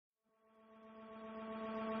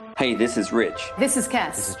Hey, this is Rich. This is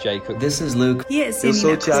Cass. This is Jacob. This is Luke. Yes, Eu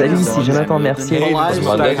sou o Thiago. Salut, ici Jonathan Mercier. Olá, eu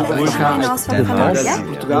sou o Tiago de France,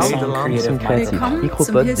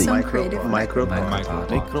 Creative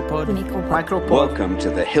Micropod de Welcome to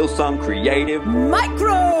the Hillsong Creative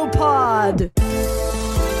Micropod.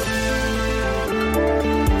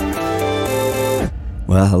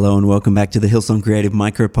 Well, hello and welcome back to the Hillsong Creative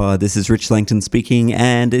Micropod. This is Rich Langton speaking,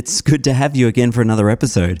 and it's good to have you again for another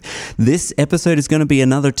episode. This episode is going to be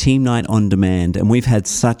another team night on demand, and we've had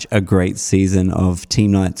such a great season of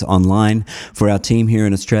team nights online for our team here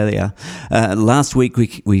in Australia. Last week,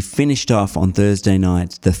 we finished off on Thursday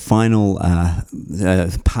night the final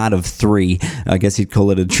part of 3, I guess you'd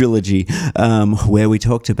call it a trilogy, where we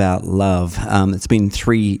talked about love. It's been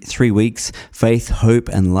three weeks: faith, hope,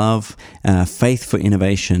 and love. Faith for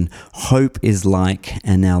innovation, hope is like,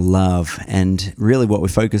 and now love. And really what we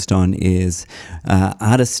focused on is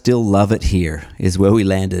artists still love it here is where we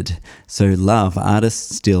landed. So love,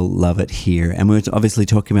 artists still love it here. And we're obviously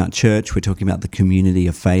talking about church, we're talking about the community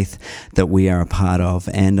of faith that we are a part of.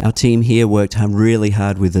 And our team here worked really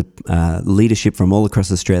hard with the leadership from all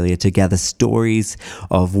across Australia to gather stories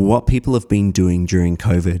of what people have been doing during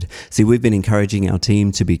COVID. See, we've been encouraging our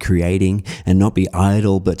team to be creating and not be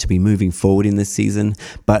idle, but to be moving forward in this season.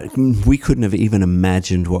 But we couldn't have even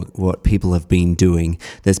imagined what people have been doing.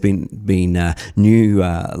 There's been new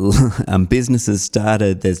businesses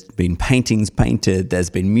started, there's been paintings painted, there's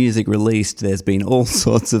been music released, there's been all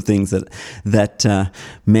sorts of things that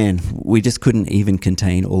we just couldn't even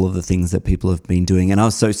contain all of the things that people have been doing. And I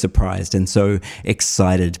was so surprised and so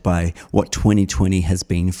excited by what 2020 has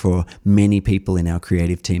been for many people in our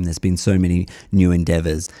creative team. There's been so many new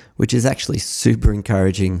endeavors, which is actually super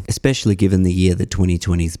encouraging, especially given the year that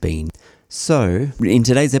 2020's been. So, in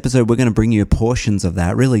today's episode, we're going to bring you portions of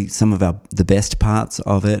that, really some of the best parts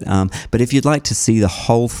of it. But if you'd like to see the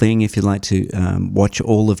whole thing, if you'd like to watch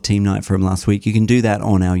all of Team Night from last week, you can do that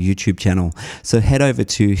on our YouTube channel. So head over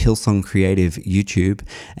to Hillsong Creative YouTube,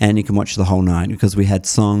 and you can watch the whole night, because we had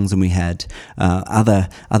songs and we had other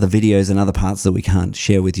videos and other parts that we can't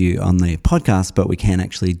share with you on the podcast, but we can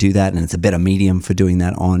actually do that, and it's a better medium for doing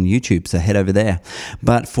that on YouTube. So head over there.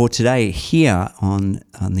 But for today, here on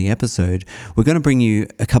the episode, we're going to bring you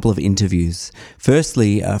a couple of interviews.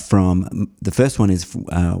 Firstly, the first one is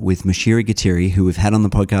with Mashiri Gatiri, who we've had on the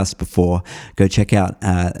podcast before. Go check out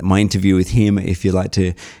my interview with him if you'd like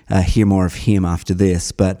to hear more of him after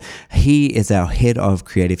this. But he is our head of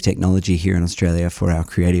creative technology here in Australia for our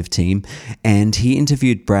creative team, and he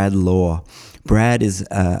interviewed Brad Law. Brad is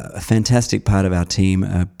a fantastic part of our team,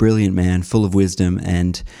 a brilliant man, full of wisdom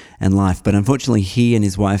and life. But unfortunately, he and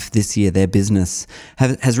his wife this year, their business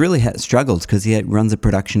has really struggled, because he runs a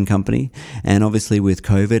production company. And obviously with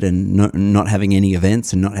COVID and not having any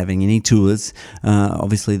events and not having any tours,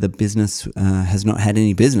 obviously the business has not had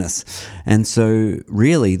any business. And so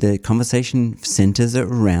really the conversation centers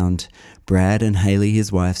around Brad and Haley,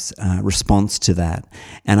 his wife's response to that.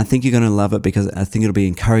 And I think you're going to love it, because I think it'll be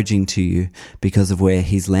encouraging to you because of where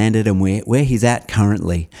he's landed and where he's at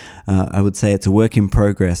currently. I would say it's a work in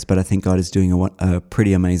progress, but I think God is doing a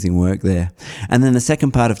pretty amazing work there. And then the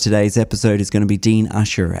second part of today's episode is going to be Dean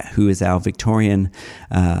Usher, who is our Victorian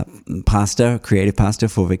pastor, creative pastor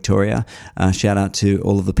for Victoria. Shout out to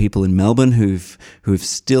all of the people in Melbourne who've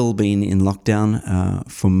still been in lockdown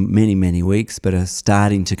for many, many weeks, but are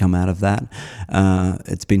starting to come out of that.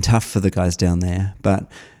 It's been tough for the guys down there, but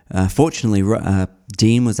fortunately,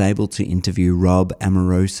 Dean was able to interview Rob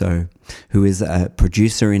Amoroso, who is a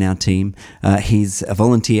producer in our team. He's a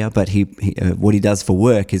volunteer, but what he does for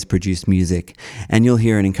work is produce music. And you'll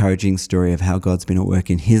hear an encouraging story of how God's been at work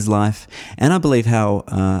in his life. And I believe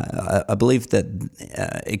that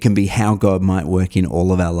it can be how God might work in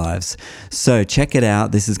all of our lives. So check it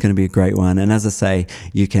out. This is going to be a great one. And as I say,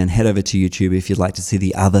 you can head over to YouTube if you'd like to see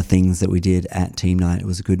the other things that we did at Team Night. It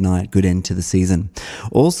was a good night, good end to the season.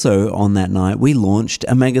 Also on that night, we launched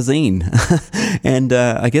a magazine. And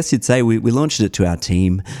I guess you'd say we launched it to our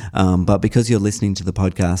team, but because you're listening to the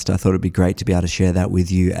podcast, I thought it'd be great to be able to share that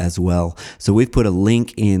with you as well. So we've put a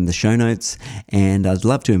link in the show notes, and I'd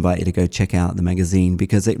love to invite you to go check out the magazine,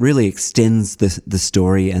 because it really extends the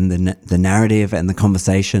story and the narrative and the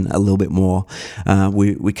conversation a little bit more.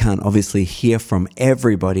 We can't obviously hear from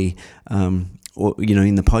everybody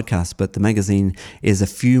in the podcast, but the magazine is a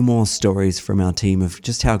few more stories from our team of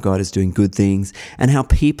just how God is doing good things and how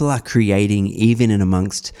people are creating even in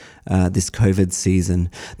amongst this COVID season.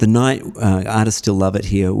 The night, Artists Still Love It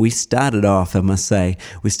here, we started off, I must say,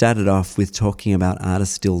 with talking about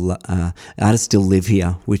Artists Still Live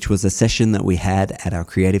Here, which was a session that we had at our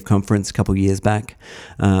creative conference a couple of years back,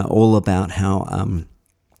 all about how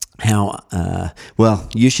well,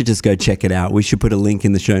 you should just go check it out. We should put a link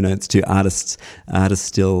in the show notes to Artists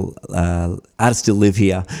Still Live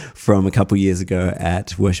Here from a couple years ago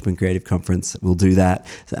at Worship and Creative Conference. We'll do that,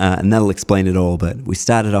 and that'll explain it all. But we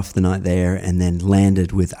started off the night there and then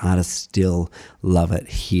landed with Artists Still Love It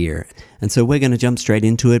Here. And so we're going to jump straight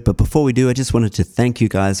into it. But before we do, I just wanted to thank you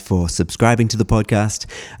guys for subscribing to the podcast.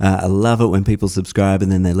 I love it when people subscribe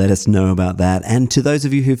and then they let us know about that. And to those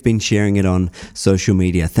of you who've been sharing it on social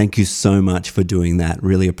media, thank you so much for doing that.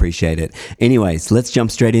 Really appreciate it. Anyways, let's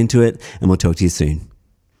jump straight into it and we'll talk to you soon.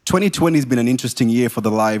 2020 has been an interesting year for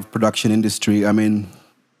the live production industry. I mean,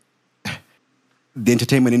 the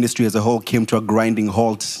entertainment industry as a whole came to a grinding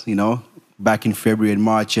halt, back in February and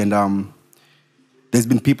March. And there's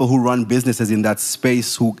been people who run businesses in that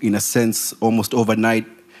space who, in a sense, almost overnight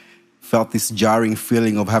felt this jarring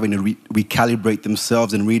feeling of having to recalibrate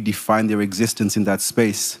themselves and redefine their existence in that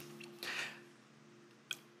space.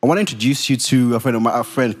 I want to introduce you to a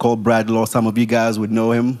friend called Brad Law. Some of you guys would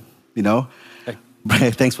know him, Hey.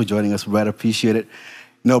 Brad, thanks for joining us, Brad. I appreciate it.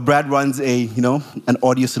 Brad runs an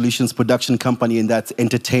audio solutions production company in that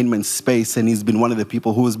entertainment space, and he's been one of the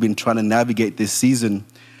people who has been trying to navigate this season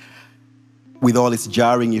with all its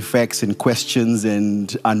jarring effects and questions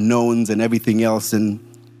and unknowns and everything else. And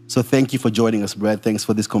so thank you for joining us, Brad. Thanks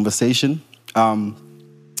for this conversation.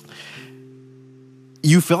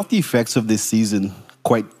 You felt the effects of this season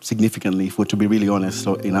quite significantly, to be really honest.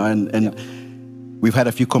 So, we've had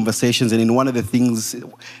a few conversations, and in one of the things,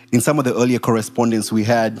 in some of the earlier correspondence we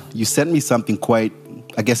had, you sent me something quite,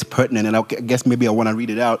 I guess, pertinent, and I guess maybe I want to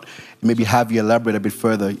read it out and maybe have you elaborate a bit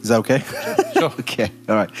further. Is that okay? Sure. Okay,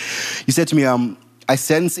 all right. You said to me, I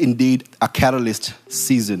sense indeed a catalyst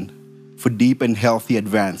season for deep and healthy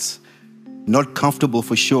advance. Not comfortable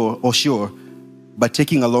for sure, but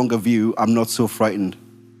taking a longer view, I'm not so frightened.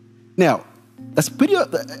 Now, that's pretty,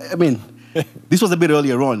 this was a bit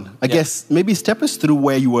earlier on. I guess maybe step us through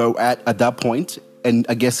where you were at that point, and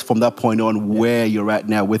I guess from that point on, where you're at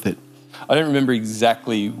now with it. I don't remember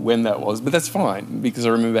exactly when that was, but that's fine because I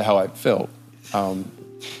remember how I felt.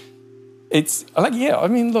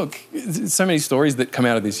 Look, so many stories that come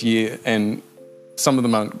out of this year, and some of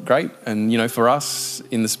them aren't great. And, for us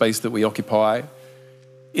in the space that we occupy,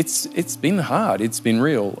 it's been hard. It's been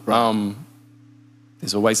real. Right.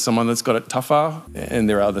 There's always someone that's got it tougher, and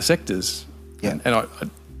there are other sectors. Yeah. And I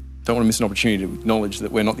don't want to miss an opportunity to acknowledge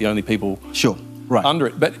that we're not the only people under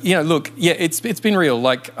it. But, it's been real.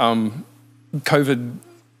 Like COVID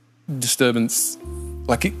disturbance,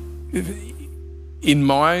 in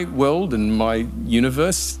my world and my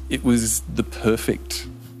universe, it was the perfect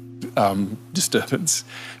disturbance.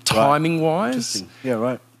 Timing-wise. Yeah,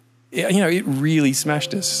 right. It really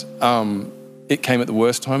smashed us. It came at the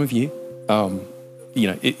worst time of year.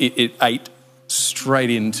 It ate straight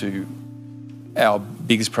into our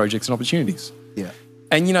biggest projects and opportunities. Yeah.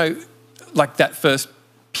 And, that first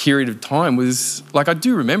period of time was, I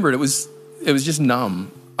do remember it. It was just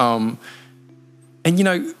numb.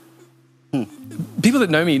 People that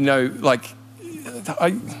know me know,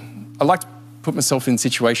 I like to put myself in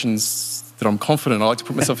situations that I'm confident. I like to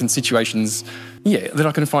put myself in situations, that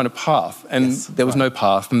I can find a path. And there was no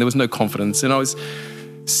path, and there was no confidence. And I was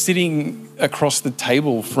sitting across the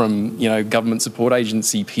table from, government support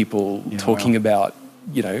agency people talking about,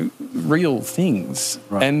 real things.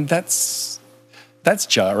 Right. And that's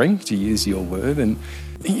jarring, to use your word. And,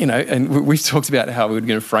 and we've talked about how we're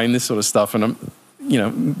going to frame this sort of stuff, and I'm,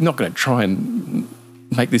 not going to try and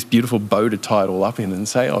make this beautiful bow to tie it all up in and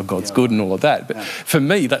say, oh, God's good and all of that. But for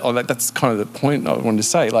me, that's kind of the point I wanted to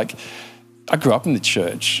say. I grew up in the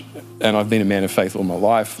church, and I've been a man of faith all my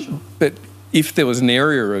life. Sure. But if there was an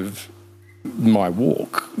area of my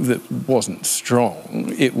walk that wasn't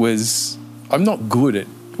strong, it was, I'm not good at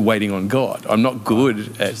waiting on God. I'm not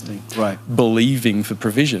good at believing for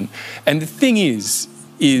provision. And the thing is,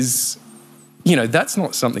 that's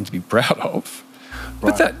not something to be proud of.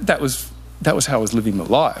 But that was how I was living my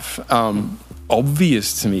life.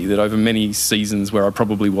 Obvious to me that over many seasons where I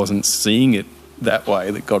probably wasn't seeing it that way,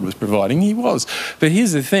 that God was providing, He was. But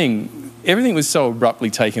here's the thing, everything was so abruptly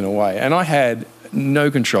taken away, and I had no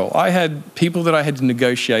control. I had people that I had to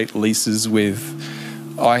negotiate leases with.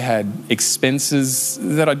 I had expenses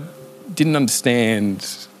that I didn't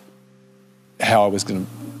understand how I was going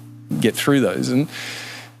to get through those. And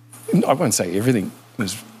I won't say everything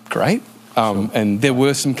was great. And there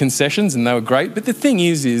were some concessions and they were great. But the thing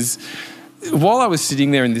is while I was sitting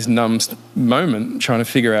there in this numb moment trying to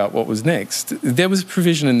figure out what was next, there was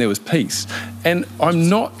provision and there was peace. And I'm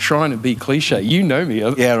not trying to be cliche. You know me.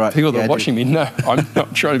 Yeah, right. People that are watching me know I'm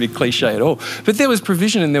not trying to be cliche at all. But there was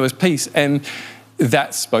provision and there was peace. And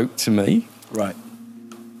that spoke to me. Right.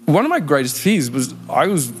 One of my greatest fears was I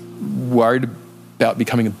was worried about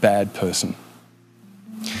becoming a bad person.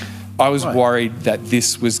 I was worried that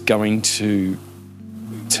this was going to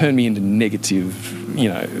turn me into negative,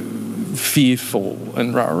 fearful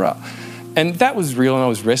and rah-rah. And that was real, and I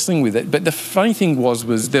was wrestling with it. But the funny thing was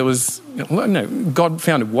God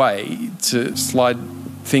found a way to slide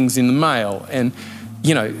things in the mail. And,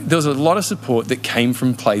 there was a lot of support that came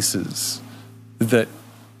from places that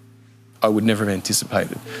I would never have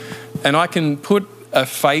anticipated. And I can put a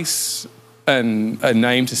face and a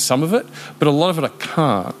name to some of it, but a lot of it I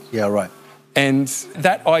can't. Yeah, right. And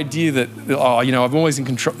that idea that, I'm always in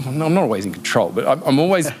control. No, I'm not always in control, but I'm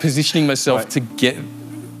always positioning myself to get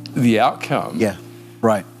the outcome. Yeah,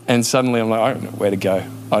 right. And suddenly I'm like, I don't know where to go.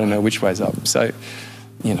 I don't know which way's up. So,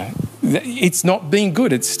 it's not been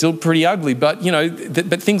good. It's still pretty ugly, but,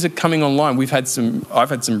 but things are coming online. I've had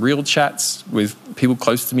some real chats with people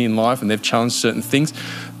close to me in life, and they've challenged certain things.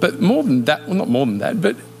 But more than that, well, not more than that,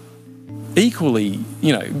 but equally,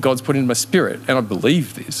 God's put into my spirit, and I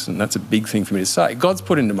believe this, and that's a big thing for me to say. God's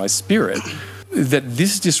put into my spirit that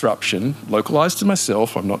this disruption, localised to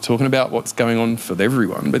myself, I'm not talking about what's going on for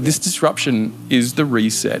everyone, but this disruption is the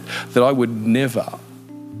reset that I would never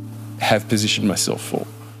have positioned myself for.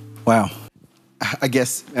 Wow. I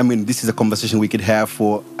guess, this is a conversation we could have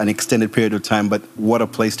for an extended period of time, but what a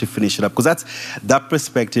place to finish it up. Because that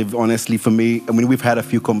perspective, honestly, for me, we've had a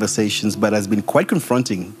few conversations, but has been quite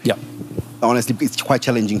confronting. Yeah. Honestly, it's quite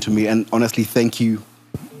challenging to me. And honestly, thank you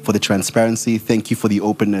for the transparency. Thank you for the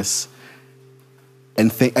openness.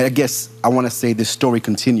 And I guess I want to say the story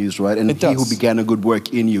continues, right? And he who began a good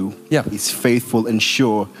work in you is faithful and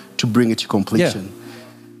sure to bring it to completion. Yeah.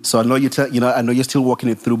 So I know I know you're still walking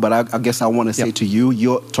it through, but I guess I want to say to you,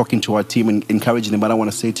 you're talking to our team and encouraging them, but I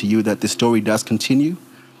want to say to you that the story does continue,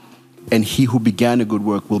 and he who began a good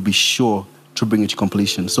work will be sure to bring it to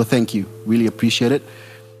completion. So thank you. Really appreciate it.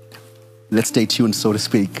 Let's stay tuned, so to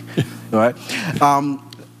speak. All right.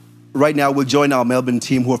 Right now, we'll join our Melbourne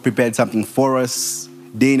team who have prepared something for us.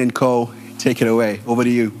 Dean and Co, take it away. Over to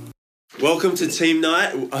you. Welcome to Team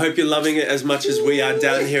Night. I hope you're loving it as much as we are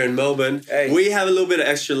down here in Melbourne. Hey. We have a little bit of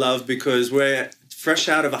extra love because we're fresh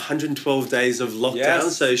out of 112 days of lockdown.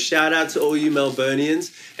 Yes. So shout out to all you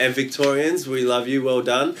Melburnians and Victorians. We love you. Well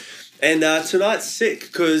done. And tonight's sick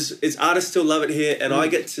because it's Artists Still Love It here, and I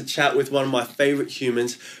get to chat with one of my favourite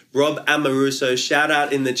humans, Rob Amoruso. Shout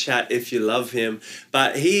out in the chat if you love him.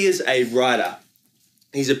 But he is a writer.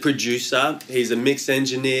 He's a producer. He's a mix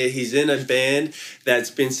engineer. He's in a band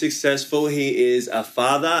that's been successful. He is a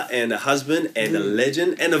father and a husband and a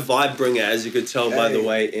legend and a vibe bringer, as you could tell by the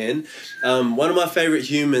way in. One of my favourite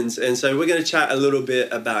humans. And so we're going to chat a little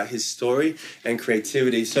bit about his story and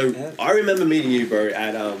creativity. So I remember meeting you, bro,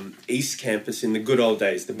 at East Campus in the good old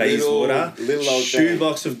days, the Bayswater. Little old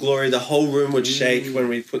Shoebox of Glory. The whole room would shake when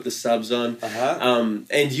we put the subs on.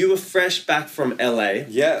 And you were fresh back from LA,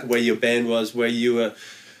 where your band was, where you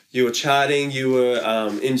were charting, you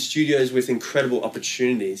were in studios with incredible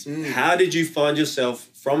opportunities. How did you find yourself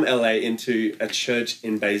from LA into a church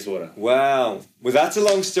in Bayswater? Wow. Well, that's a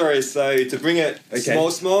long story. So to bring it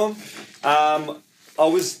small, I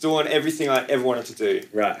was doing everything I ever wanted to do.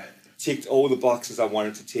 Right. Ticked all the boxes I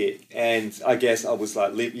wanted to tick. And I guess I was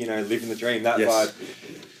like, living the dream, that vibe.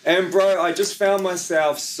 And bro, I just found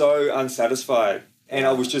myself so unsatisfied. And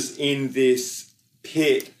I was just in this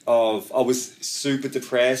pit of, I was super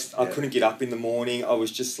depressed. I couldn't get up in the morning. I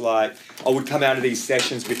was just like, I would come out of these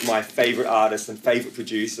sessions with my favourite artists and favourite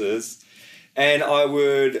producers, and I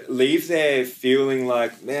would leave there feeling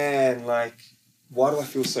like, man, like, why do I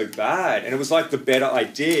feel so bad? And it was like the better I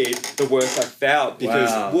did, the worse I felt.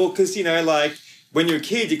 Because, like, when you're a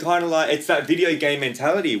kid, you kind of like, it's that video game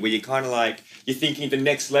mentality where you kind of like, you're thinking the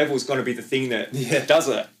next level is going to be the thing that does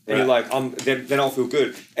it. And you're like, then I'll feel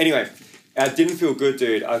good. Anyway, I didn't feel good,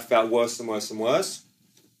 dude. I felt worse and worse and worse.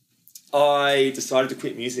 I decided to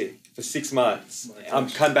quit music for 6 months.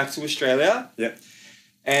 Come back to Australia.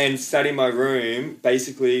 And sat in my room,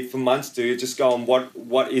 basically, for months, dude, just going,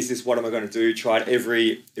 what is this? What am I going to do? Tried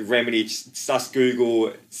every remedy, sus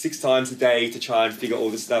Google 6 times a day to try and figure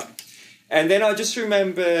all this stuff. And then I just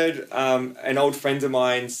remembered an old friend of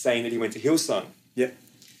mine saying that he went to Hillsong.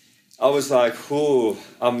 I was like,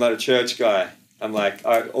 I'm not a church guy. I'm like,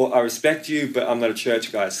 I respect you, but I'm not a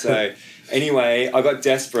church guy. So anyway, I got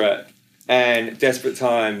desperate, and desperate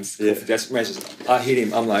times, for desperate measures. I hit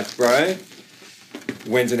him. I'm like, bro,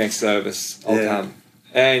 when's the next service? I'll come.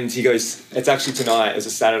 And he goes, it's actually tonight. It's a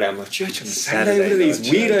Saturday. I'm like, church on a Saturday? What are these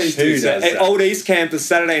weirdos do? At Old East Campus,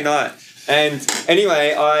 Saturday night. And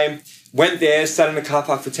anyway, I went there, sat in the car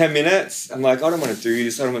park for 10 minutes. I'm like, I don't want to do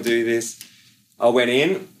this. I don't want to do this. I went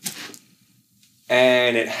in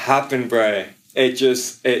and it happened, bro.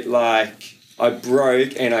 I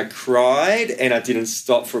broke and I cried and I didn't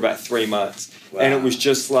stop for about 3 months. Wow. And it was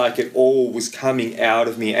just like it all was coming out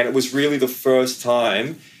of me. And it was really the first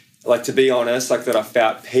time, like, to be honest, like, that I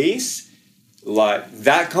felt peace. Like,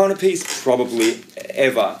 that kind of peace probably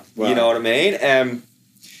ever. Wow. You know what I mean? And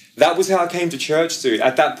that was how I came to church, dude.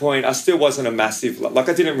 At that point, I still wasn't a massive... Like,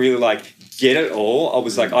 I didn't really, like, get it all. I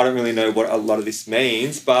was like, I don't really know what a lot of this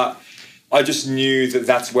means. But I just knew that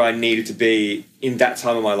that's where I needed to be in that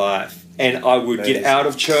time of my life. And I would get out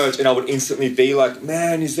of church and I would instantly be like,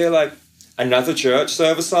 man, is there, like, another church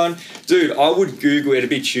service on? Dude, I would Google, it'd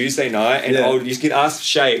be Tuesday night, and you can ask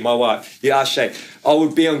Shay, my wife, you ask Shay. I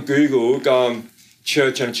would be on Google going,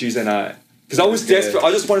 church on a Tuesday night. Because I was desperate.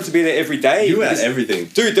 I just wanted to be there every day. You had everything.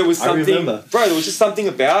 Dude, there was something... Bro, there was just something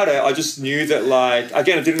about it. I just knew that, like...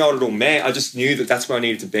 Again, I didn't know what it all meant. I just knew that that's where I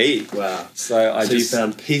needed to be. Wow. So you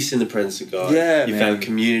found peace in the presence of God. Yeah, You found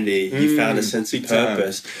community. You found a sense of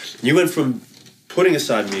purpose. You went from putting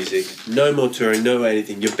aside music, no more touring, no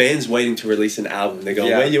anything. Your band's waiting to release an album. They're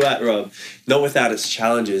going, where you at, Rob? Not without its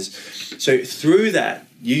challenges. So through that,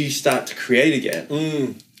 you start to create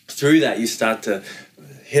again. Through that, you start to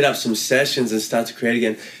hit up some sessions and start to create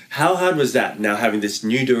again. How hard was that, now having this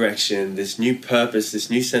new direction, this new purpose, this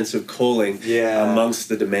new sense of calling amongst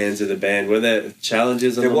the demands of the band? Were there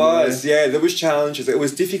challenges? There was challenges. It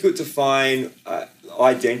was difficult to find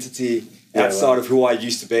identity outside of who I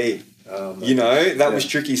used to be. You know, that was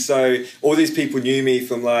tricky. So all these people knew me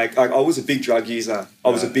from, like I was a big drug user. I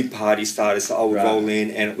was a big party starter, so I would roll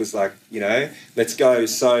in and it was like, you know, let's go.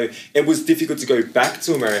 So it was difficult to go back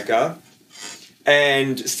to America,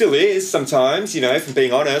 and still is sometimes, you know, if I'm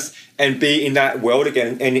being honest, and be in that world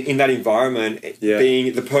again and in that environment,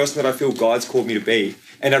 being the person that I feel God's called me to be.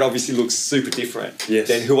 And that obviously looks super different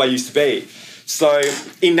than who I used to be. So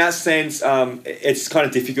in that sense, it's kind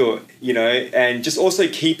of difficult, you know, and just also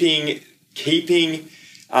keeping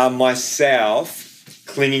myself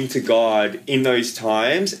clinging to God in those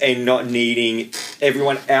times and not needing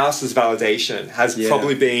everyone else's validation has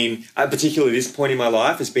probably been, particularly this point in my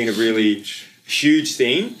life, has been a really huge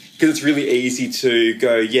thing, because it's really easy to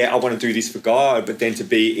go, I want to do this for God, but then to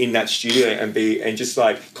be in that studio and just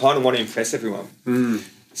like kind of want to impress everyone.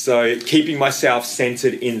 So keeping myself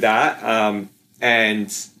centered in that, and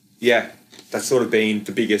that's sort of been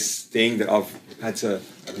the biggest thing that I've had to...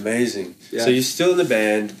 Amazing. So you're still in the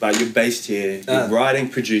band, but you're based here, you're writing,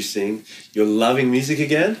 producing, you're loving music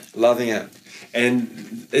again? Loving it.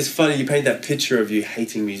 And it's funny, you paint that picture of you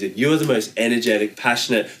hating music. You're the most energetic,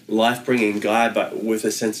 passionate, life-bringing guy, but with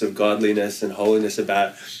a sense of godliness and holiness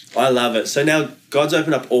about it. I love it. So now God's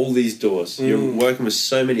opened up all these doors. You're working with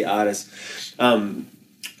so many artists.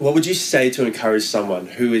 What would you say to encourage someone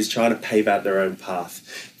who is trying to pave out their own path?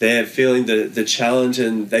 They're feeling the challenge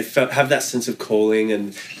and they have that sense of calling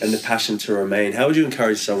and the passion to remain. How would you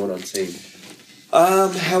encourage someone on team?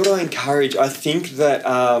 How would I encourage? I think that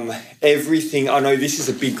everything, I know this is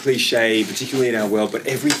a big cliche, particularly in our world, but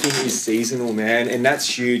everything is seasonal, man. And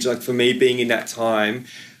that's huge. Like for me, being in that time,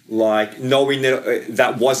 like knowing that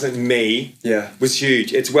that wasn't me was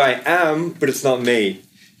huge. It's where I am, but it's not me.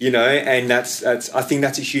 You know, and that's I think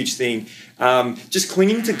that's a huge thing. Just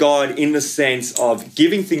clinging to God in the sense of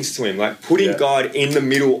giving things to Him, like putting God in the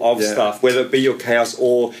middle of stuff, whether it be your chaos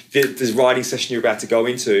or the writing session you're about to go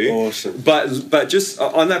into. Awesome. But just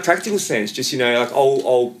on that practical sense, just, you know, like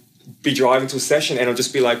I'll be driving to a session and I'll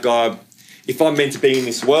just be like, God, if I'm meant to be in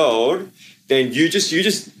this world, then you just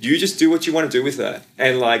do what you want to do with that,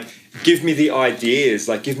 and like give me the ideas,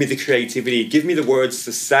 like give me the creativity, give me the words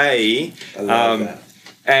to say. I love that.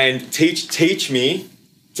 And teach me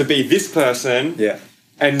to be this person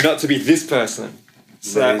and not to be this person.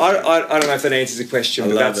 So I don't know if that answers the question,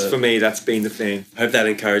 but that's for me, that's been the thing. I hope that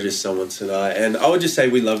encourages someone tonight. And I would just say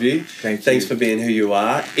we love you. Thanks for being who you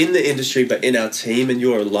are in the industry, but in our team. And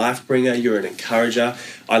you're a life bringer. You're an encourager.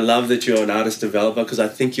 I love that you're an artist developer, because I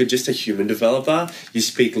think you're just a human developer. You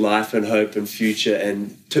speak life and hope and future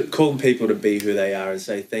and calling people to be who they are, and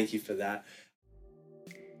say thank you for that.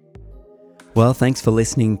 Well, thanks for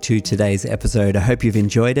listening to today's episode. I hope you've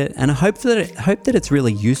enjoyed it, and I hope that it's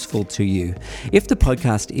really useful to you. If the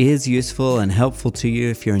podcast is useful and helpful to you,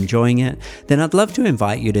 if you're enjoying it, then I'd love to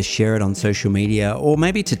invite you to share it on social media, or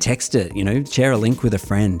maybe to text it, you know, share a link with a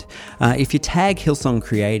friend. If you tag Hillsong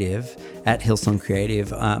Creative at Hillsong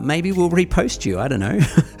Creative. Maybe we'll repost you. I don't know.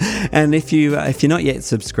 And if you're not yet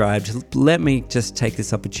subscribed, let me just take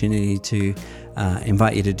this opportunity to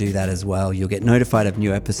invite you to do that as well. You'll get notified of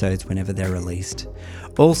new episodes whenever they're released.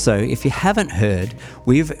 Also, if you haven't heard,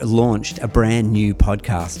 we've launched a brand new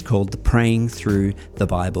podcast called the Praying Through the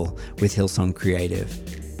Bible with Hillsong Creative.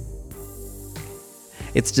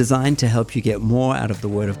 It's designed to help you get more out of the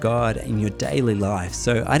Word of God in your daily life.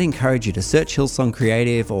 So I'd encourage you to search Hillsong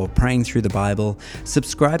Creative or Praying Through the Bible,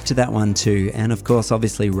 subscribe to that one too, and of course,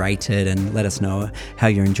 obviously rate it and let us know how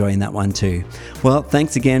you're enjoying that one too. Well,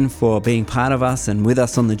 thanks again for being part of us and with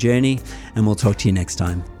us on the journey, and we'll talk to you next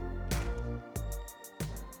time.